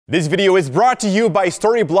This video is brought to you by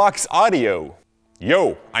Storyblocks Audio.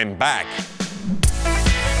 Yo, I'm back.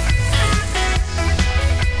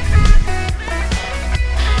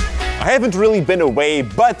 I haven't really been away,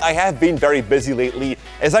 but I have been very busy lately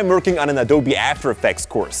as I'm working on an Adobe After Effects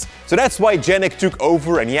course. So that's why Janek took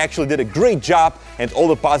over, and he actually did a great job, and all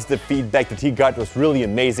the positive feedback that he got was really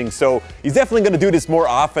amazing. So he's definitely gonna do this more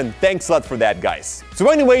often. Thanks a lot for that, guys. So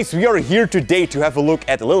anyways, we are here today to have a look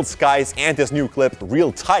at Little Skies and his new clip,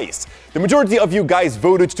 Real Ties. The majority of you guys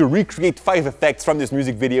voted to recreate 5 effects from this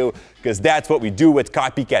music video, because that's what we do with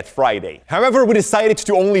Copycat Friday. However, we decided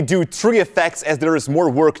to only do 3 effects as there is more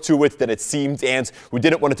work to it than it seemed, and we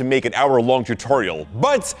didn't want it to make an hour-long tutorial.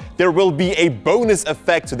 But there will be a bonus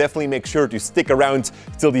effect, so definitely make sure to stick around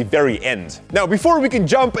till the very end. Now, before we can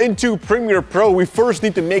jump into Premiere Pro, we first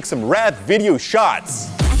need to make some rad video shots.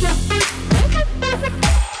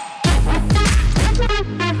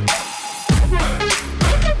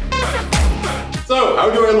 So, how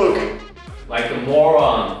do I look? Like a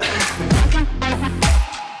moron.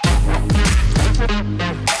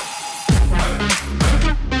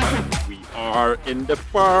 We are in the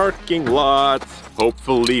parking lot.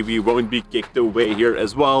 Hopefully we won't be kicked away here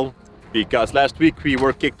as well, because last week we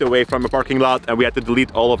were kicked away from a parking lot and we had to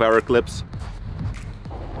delete all of our clips.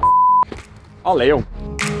 Oh, Leo.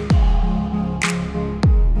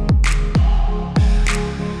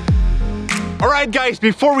 Alright guys,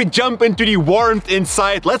 before we jump into the warmth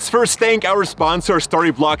inside, let's first thank our sponsor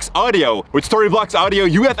Storyblocks Audio. With Storyblocks Audio,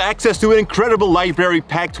 you have access to an incredible library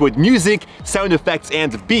packed with music, sound effects,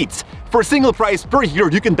 and beats. For a single price per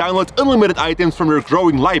year, you can download unlimited items from your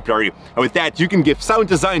growing library. And with that, you can give sound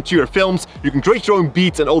design to your films, you can create your own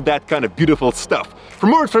beats and all that kind of beautiful stuff. For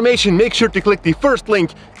more information, make sure to click the first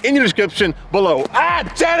link in your description below. Ah,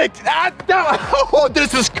 Janek! Ah, no! Oh,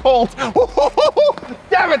 this is cold!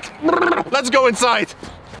 Damn it! Let's go inside!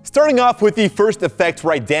 Starting off with the first effect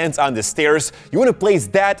where I dance on the stairs, you want to place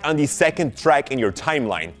that on the second track in your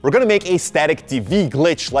timeline. We're going to make a static TV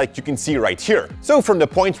glitch like you can see right here. So from the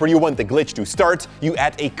point where you want the glitch to start, you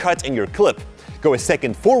add a cut in your clip. Go a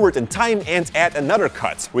second forward in time and add another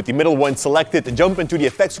cut. With the middle one selected, jump into the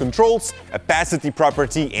effects controls, opacity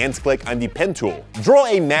property, and click on the pen tool. Draw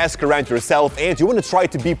a mask around yourself and you want to try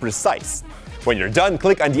to be precise. When you're done,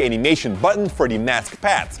 click on the animation button for the mask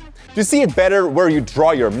path. To see it better where you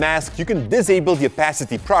draw your mask, you can disable the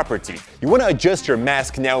opacity property. You want to adjust your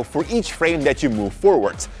mask now for each frame that you move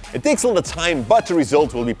forward. It takes a little time, but the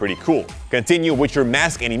result will be pretty cool. Continue with your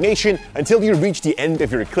mask animation until you reach the end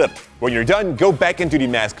of your clip. When you're done, go back into the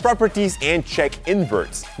mask properties and check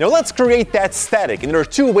inverts. Now let's create that static, and there are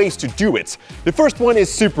 2 ways to do it. The first one is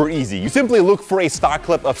super easy. You simply look for a stock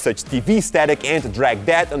clip of such TV static and drag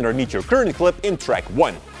that underneath your current clip in track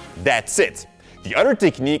 1. That's it. The other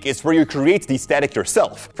technique is where you create the static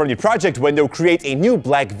yourself. From the project window, create a new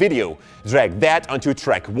black video. Drag that onto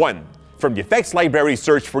track 1. From the effects library,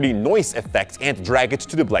 search for the noise effect and drag it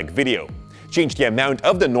to the black video. Change the amount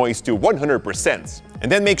of the noise to 100%.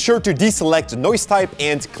 And then make sure to deselect noise type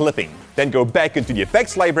and clipping. Then go back into the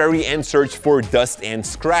effects library and search for dust and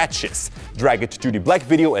scratches. Drag it to the black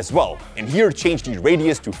video as well. And here change the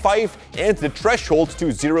radius to 5 and the threshold to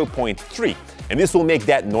 0.3. And this will make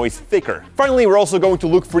that noise thicker. Finally, we're also going to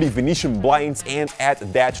look for the Venetian blinds and add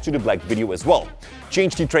that to the black video as well.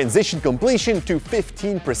 Change the transition completion to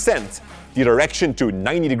 15%, the direction to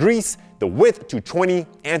 90 degrees, the width to 20,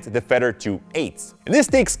 and the feather to 8. And this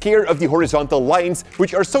takes care of the horizontal lines,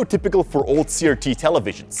 which are so typical for old CRT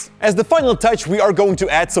televisions. As the final touch, we are going to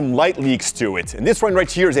add some light leaks to it. And this one right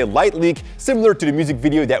here is a light leak similar to the music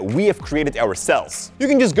video that we have created ourselves. You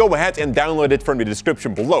can just go ahead and download it from the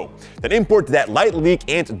description below. Then import that light leak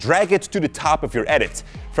and drag it to the top of your edit.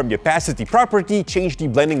 From the opacity property, change the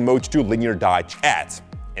blending mode to linear dodge add.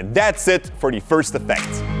 And that's it for the first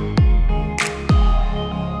effect.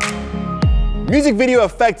 Music video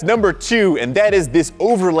effect number 2, and that is this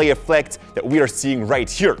overlay effect that we are seeing right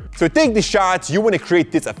here. So take the shot you want to create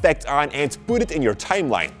this effect on and put it in your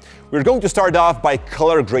timeline. We're going to start off by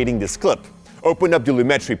color grading this clip. Open up the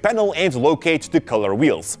Lumetri panel and locate the color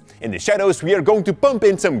wheels. In the shadows, we are going to pump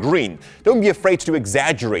in some green. Don't be afraid to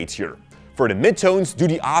exaggerate here. For the midtones, do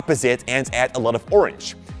the opposite and add a lot of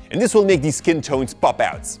orange. And this will make the skin tones pop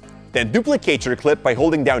out. Then duplicate your clip by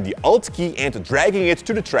holding down the Alt key and dragging it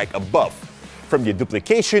to the track above. From the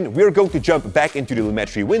duplication, we are going to jump back into the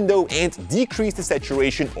Lumetri window and decrease the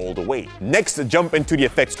saturation all the way. Next, jump into the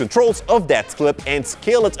effects controls of that clip and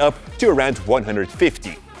scale it up to around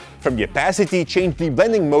 150. From the opacity, change the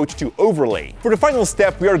blending mode to overlay. For the final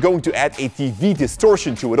step, we are going to add a TV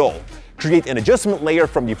distortion to it all. Create an adjustment layer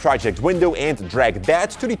from the project window and drag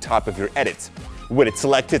that to the top of your edit. With it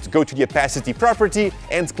selected, go to the opacity property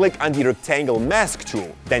and click on the rectangle mask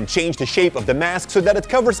tool. Then change the shape of the mask so that it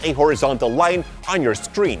covers a horizontal line on your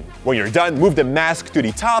screen. When you're done, move the mask to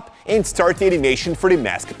the top and start the animation for the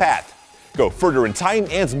mask path. Go further in time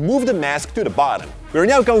and move the mask to the bottom. We're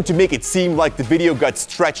now going to make it seem like the video got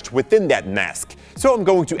stretched within that mask. So I'm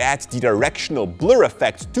going to add the directional blur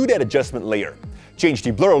effect to that adjustment layer. Change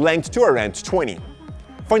the blur length to around 20.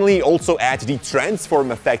 Finally, also add the transform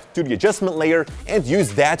effect to the adjustment layer and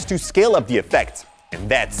use that to scale up the effect. And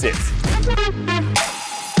that's it.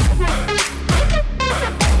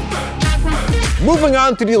 Moving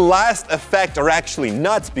on to the last effect, or actually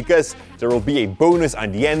not, because there will be a bonus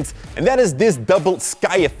on the end, and that is this double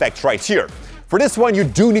sky effect right here. For this one, you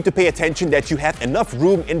do need to pay attention that you have enough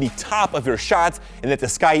room in the top of your shot and that the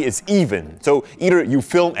sky is even. So either you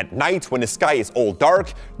film at night when the sky is all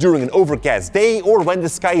dark, during an overcast day, or when the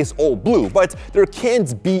sky is all blue, but there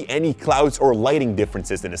can't be any clouds or lighting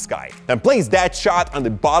differences in the sky. Then place that shot on the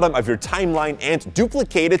bottom of your timeline and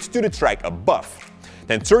duplicate it to the track above.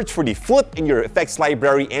 Then search for the flip in your effects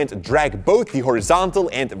library and drag both the horizontal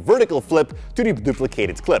and vertical flip to the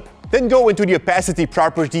duplicated clip. Then go into the opacity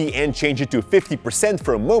property and change it to 50%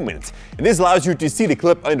 for a moment. And this allows you to see the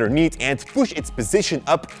clip underneath and push its position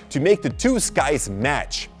up to make the two skies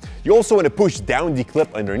match. You also want to push down the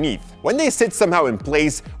clip underneath. When they sit somehow in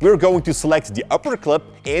place, we're going to select the upper clip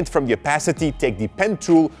and from the opacity take the pen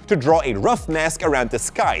tool to draw a rough mask around the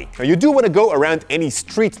sky. Now you do want to go around any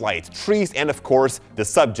street light, trees, and of course the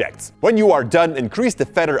subjects. When you are done, increase the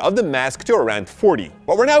feather of the mask to around 40.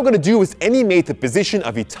 What we're now going to do is animate the position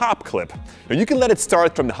of the top clip. Now you can let it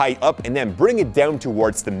start from the high up and then bring it down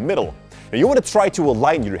towards the middle. Now you want to try to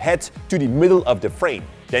align your head to the middle of the frame.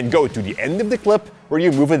 Then go to the end of the clip where you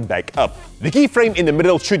move it back up. The keyframe in the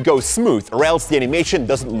middle should go smooth or else the animation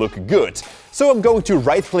doesn't look good. So I'm going to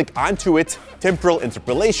right click onto it, temporal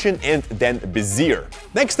interpolation, and then Bezier.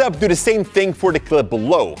 Next up, do the same thing for the clip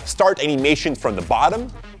below. Start animation from the bottom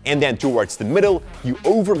and then towards the middle you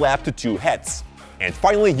overlap the two heads. And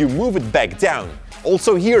finally you move it back down.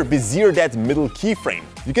 Also here, Bezier that middle keyframe.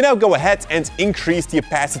 You can now go ahead and increase the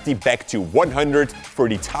opacity back to 100 for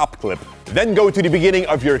the top clip. Then go to the beginning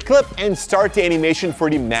of your clip and start the animation for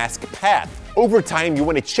the mask path. Over time, you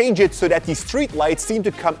want to change it so that the street lights seem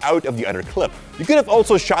to come out of the other clip. You could have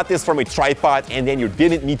also shot this from a tripod and then you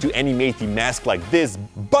didn't need to animate the mask like this,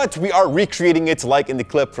 but we are recreating it like in the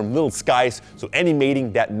clip from Little Skies, so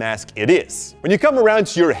animating that mask it is. When you come around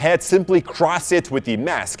to your head, simply cross it with the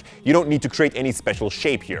mask. You don't need to create any special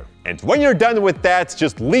shape here. And when you're done with that,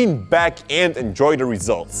 just lean back and enjoy the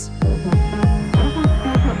results.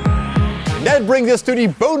 And that brings us to the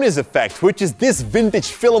bonus effect, which is this vintage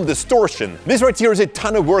film distortion. This right here is a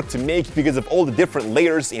ton of work to make because of all the different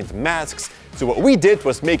layers and masks. So what we did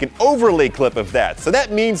was make an overlay clip of that. So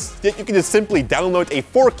that means that you can just simply download a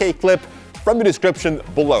 4K clip from the description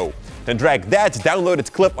below. Then drag that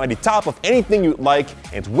downloaded clip on the top of anything you'd like,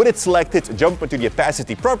 and with it selected, jump into the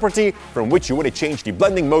opacity property from which you want to change the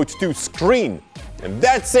blending mode to screen. And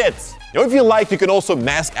that's it! Now if you like, you can also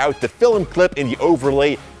mask out the film clip in the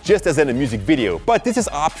overlay just as in a music video, but this is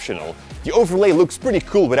optional. The overlay looks pretty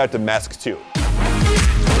cool without the mask too.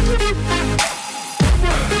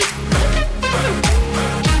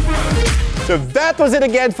 So that was it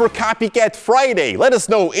again for Copycat Friday. Let us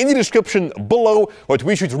know in the description below what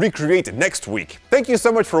we should recreate next week. Thank you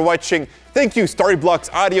so much for watching. Thank you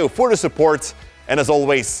Storyblocks Audio for the support. And as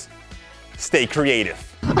always, stay creative.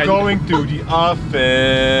 Going to the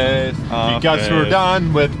office because we're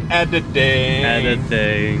done with editing.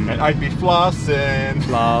 And I'd be flossing.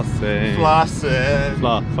 Flossing.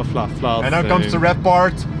 And now comes the rap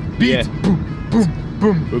part. Beat. Yeah. Boom, boom,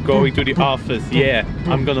 boom. We're going to the office, yeah.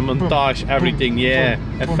 I'm gonna montage everything, yeah.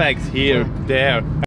 Effects here, there.